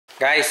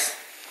Guys,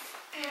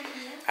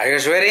 are you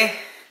guys ready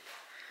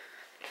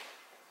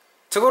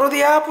to go to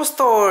the Apple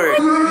Store?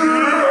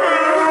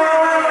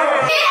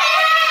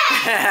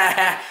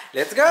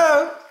 Let's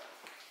go!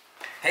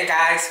 Hey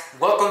guys,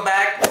 welcome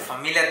back to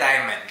Familia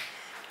Diamond.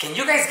 Can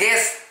you guys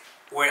guess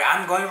where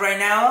I'm going right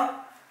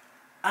now?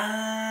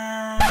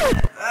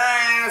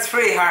 It's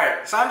pretty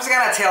hard, so I'm just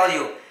gonna tell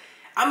you.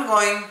 I'm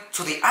going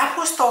to the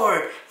Apple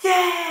Store.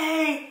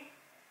 Yay!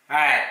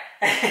 Alright.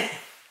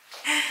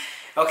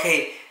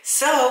 Okay,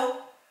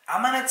 so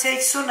I'm gonna take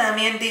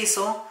Tsunami and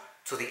Diesel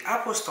to the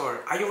Apple Store.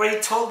 I already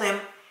told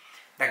them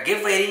that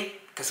get ready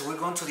because we're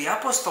going to the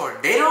Apple Store.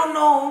 They don't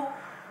know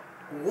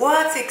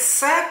what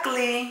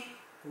exactly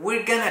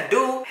we're gonna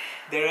do.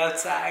 They're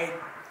outside.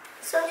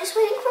 So I'm just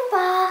waiting for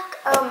Bach.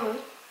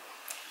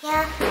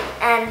 Yeah,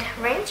 and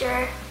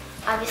Ranger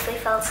obviously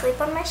fell asleep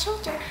on my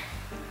shoulder.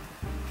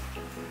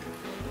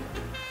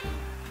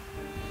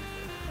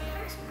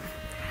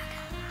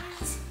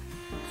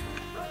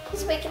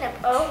 He's waking up.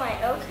 Oh my,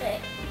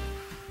 okay.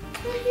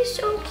 Oh, he's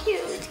so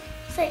cute.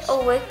 He's like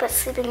awake but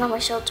sleeping on my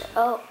shoulder.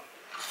 Oh.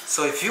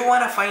 So if you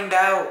want to find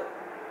out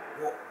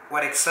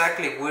what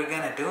exactly we're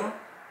gonna do,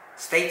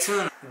 stay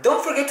tuned.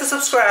 Don't forget to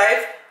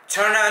subscribe,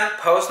 turn on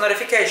post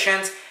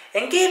notifications,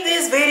 and give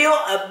this video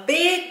a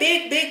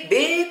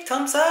big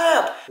thumbs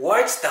up.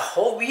 Watch the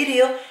whole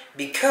video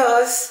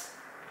because,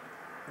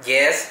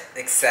 yes,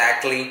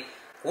 exactly,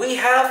 we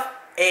have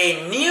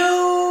a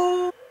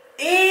new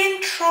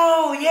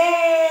intro.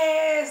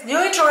 Yes, new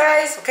intro,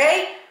 guys.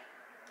 Okay,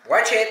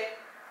 watch it.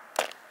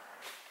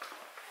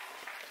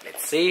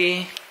 Let's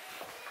see.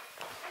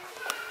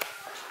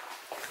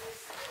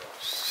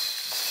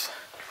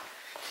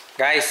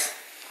 Guys,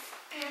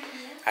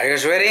 are you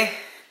guys ready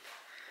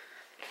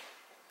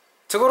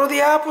to go to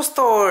the Apple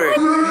Store?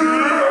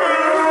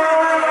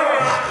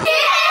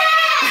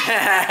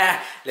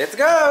 Yeah! Let's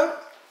go.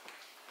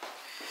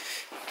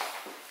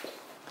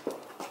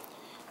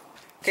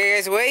 Okay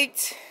guys,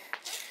 wait.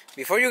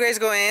 Before you guys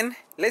go in,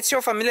 let's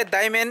show Familia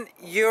Diamond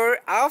your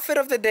outfit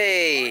of the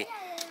day.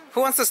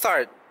 Who wants to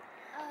start?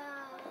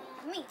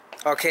 Me.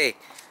 Okay,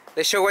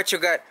 let's show what you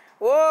got.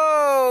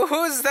 Whoa,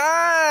 who's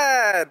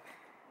that?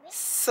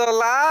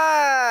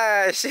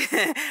 Solash.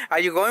 Are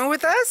you going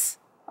with us?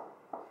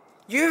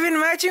 You've been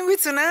matching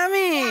with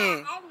Tsunami.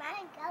 Yeah, I'm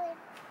going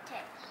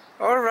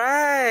to.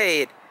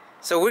 Alright.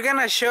 So we're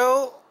gonna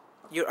show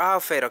your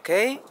outfit,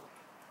 okay?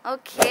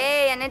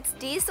 Okay, and it's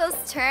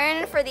Diesel's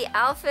turn for the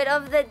outfit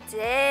of the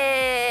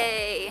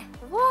day.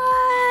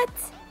 What?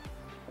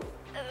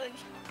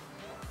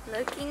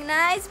 Looking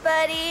nice,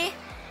 buddy.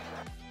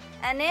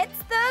 And it's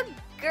the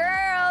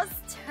girl's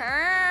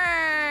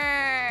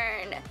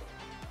turn.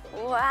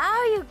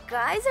 Wow, you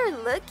guys are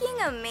looking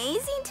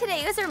amazing today.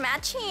 You guys are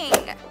matching.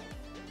 The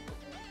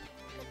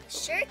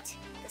shirt,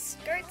 the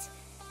skirt,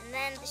 and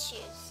then the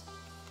shoes.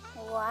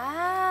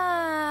 Wow.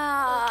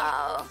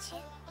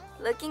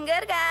 Looking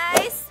good,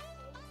 guys.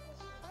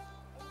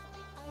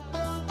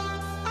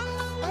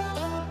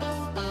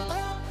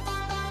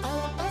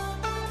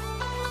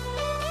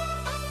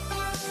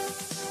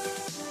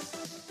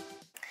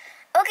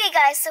 Okay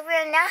guys, so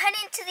we're now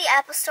heading to the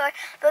Apple Store,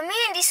 but me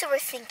and Diesel were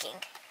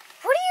thinking,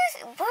 what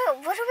are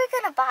we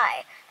gonna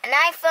buy? An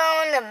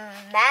iPhone, a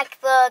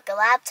MacBook, a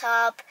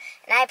laptop,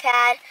 an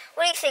iPad.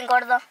 What do you think,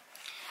 Gordo?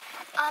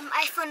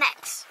 iPhone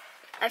X.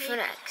 iPhone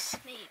X.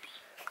 Maybe.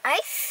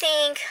 I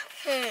think,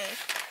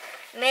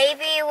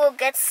 maybe we'll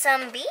get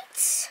some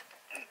Beats.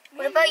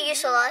 What about you,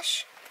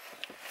 Solash?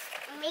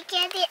 We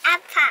get the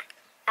iPad.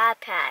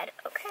 iPad,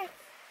 okay.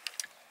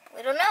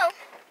 We don't know,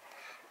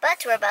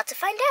 but we're about to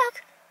find out.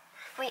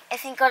 Wait, I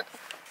think, oh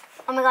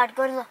my God,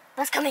 Gordo,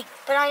 that's coming.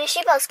 Put on your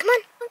seatbelts, come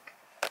on.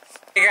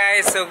 Hey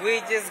guys, so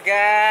we just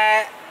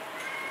got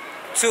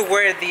to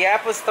where the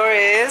Apple Store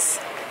is.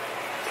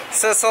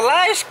 So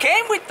Solash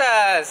came with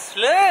us.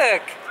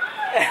 Look.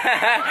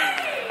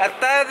 I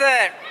thought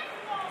that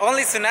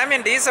only Tsunami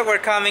and Diesel were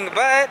coming,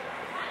 but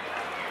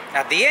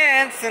at the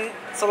end,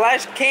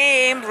 Solash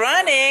came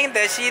running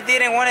that she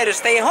didn't want her to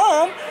stay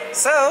home.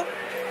 So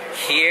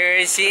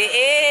here she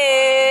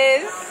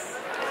is.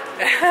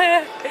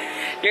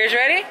 You guys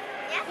ready?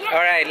 Yeah. All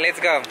right, let's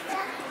go.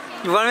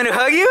 You want me to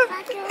hug you?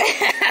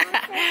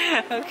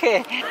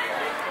 Okay.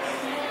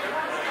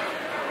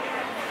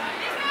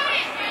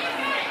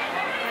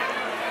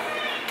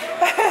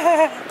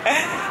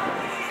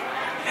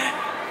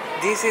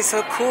 This is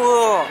so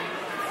cool.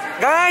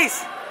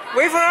 Guys,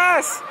 wait for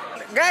us.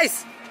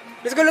 Guys,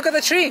 let's go look at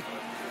the tree.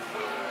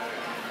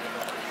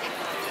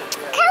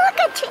 Can look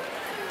at tree.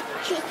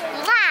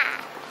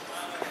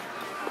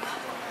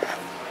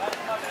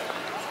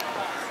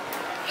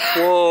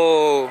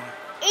 Whoa.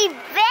 A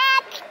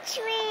big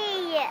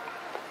tree.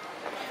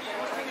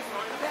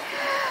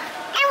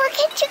 And look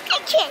at your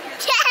kitchen.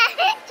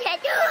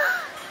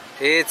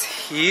 It's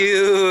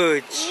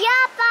huge.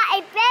 Yeah, but a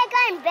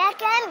bigger and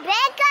bigger and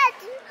bigger.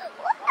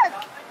 Look.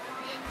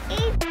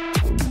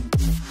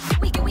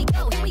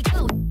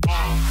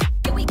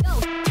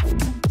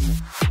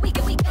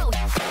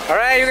 All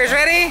right, you guys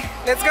ready?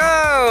 Let's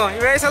go.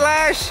 You ready,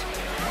 Solash?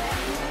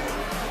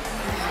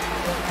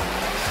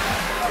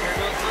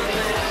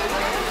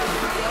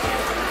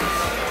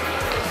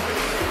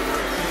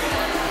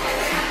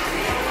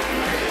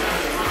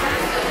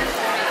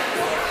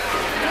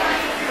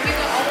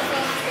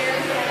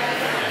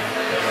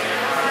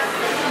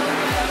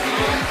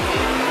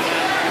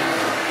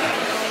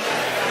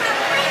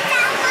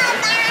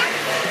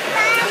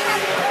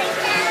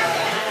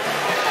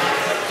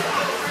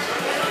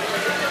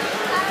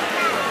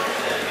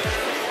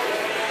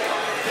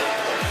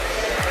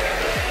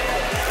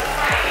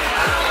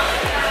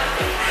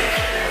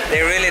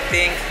 They really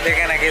think they're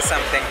gonna get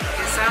something.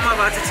 So I'm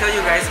about to tell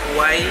you guys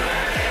why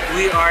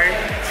we are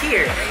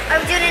here. Are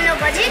we doing a no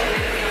budget?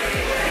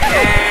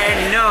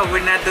 No,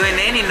 we're not doing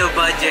any no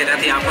budget at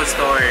the Apple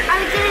Store. Are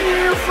we getting a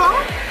new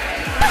phone?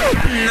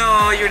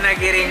 No, you're not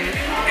getting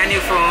a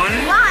new phone.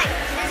 Why?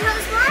 Tell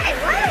us why.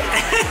 Why?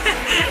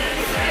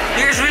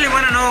 You guys really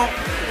want to know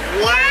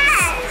what?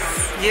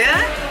 Yes.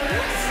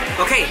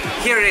 Yeah? Okay,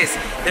 here it is.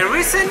 The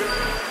reason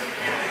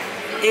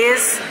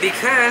is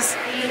because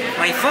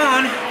my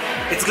phone,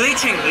 it's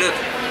glitching. Look.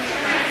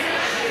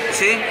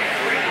 See?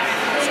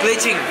 It's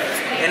glitching.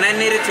 And I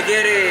needed to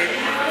get it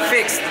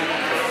fixed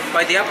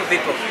by the Apple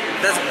people.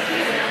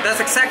 That's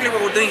exactly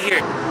what we're doing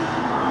here.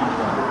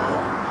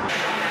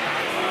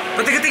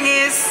 But the good thing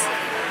is,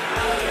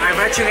 I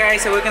brought you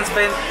guys so we can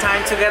spend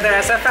time together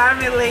as a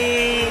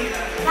family.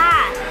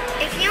 Dad,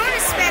 if you want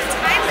to spend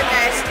time with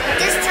us,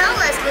 just tell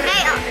us,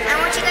 hey, I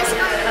want you guys to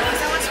come with me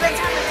because I want to spend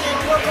time with you.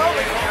 We'll go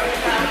with you.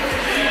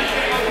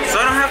 So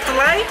I don't have to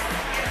lie?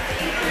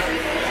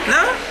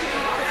 No?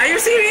 Are you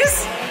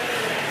serious?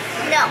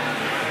 No.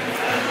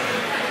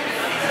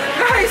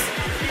 Guys!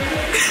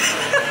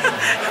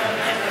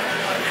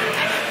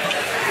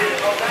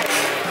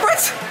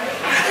 What?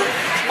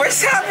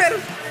 What's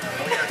happened?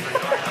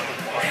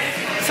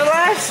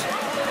 Solange,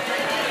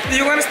 do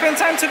you want to spend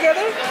time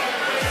together?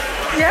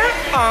 Yeah?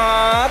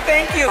 Aw,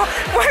 thank you.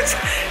 What?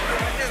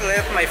 I just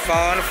left my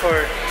phone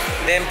for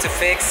them to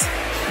fix.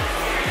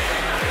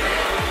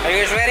 Are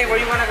you guys ready? Where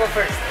do you want to go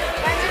first?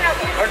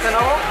 Barnes &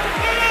 Noble?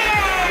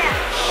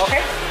 Yeah.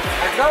 Okay,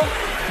 let's go.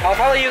 I'll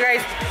follow you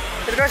guys.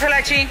 Let's go,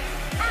 Shalachi.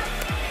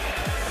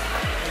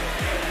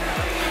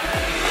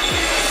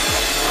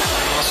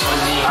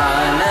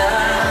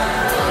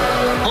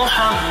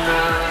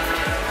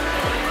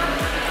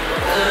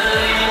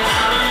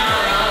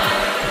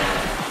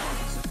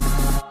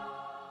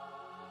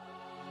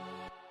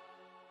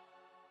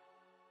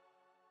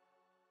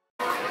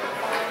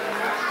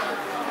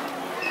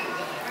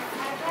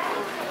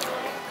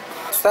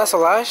 Está,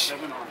 Solange?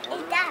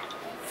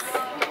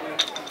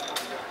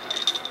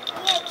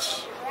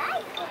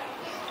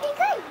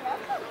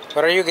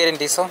 What are you getting,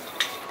 Diesel?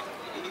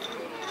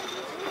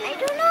 I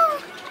don't know.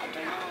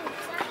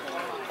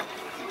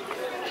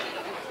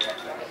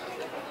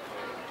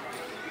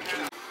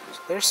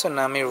 There's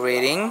Tsunami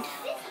reading.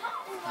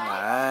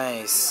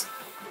 Nice.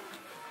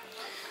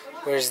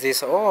 Where's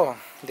this? Oh,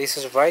 this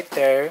is right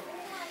there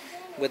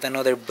with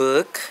another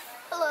book.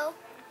 Hello.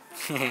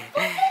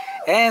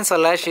 And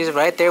Solange is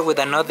right there with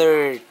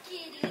another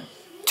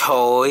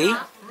toy.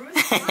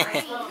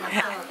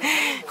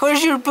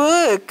 Where's your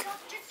book?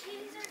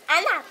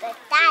 I'm not the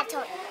that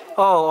toy.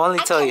 Oh, only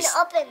toys.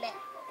 I can open it.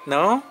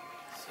 No?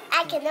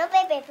 I can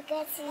open it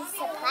because it's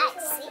a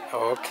plastic.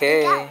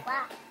 Okay.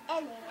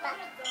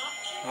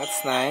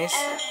 That's nice.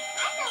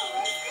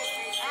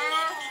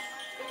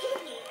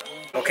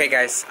 Okay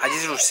guys, I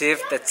just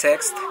received the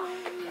text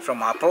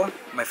from Apple.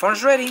 My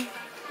phone's ready.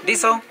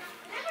 Diesel,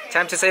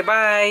 time to say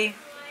bye.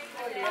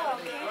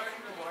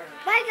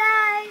 Bye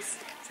guys.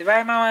 Say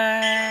bye,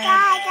 Mama.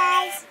 Bye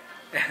guys.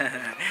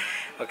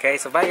 Okay,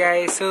 so bye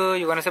guys. So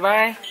you wanna say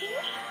bye?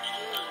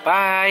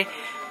 Bye.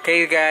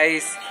 Okay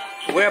guys,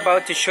 we're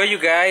about to show you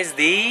guys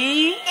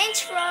the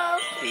Intro.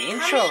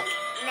 intro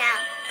Now.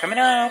 coming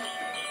up.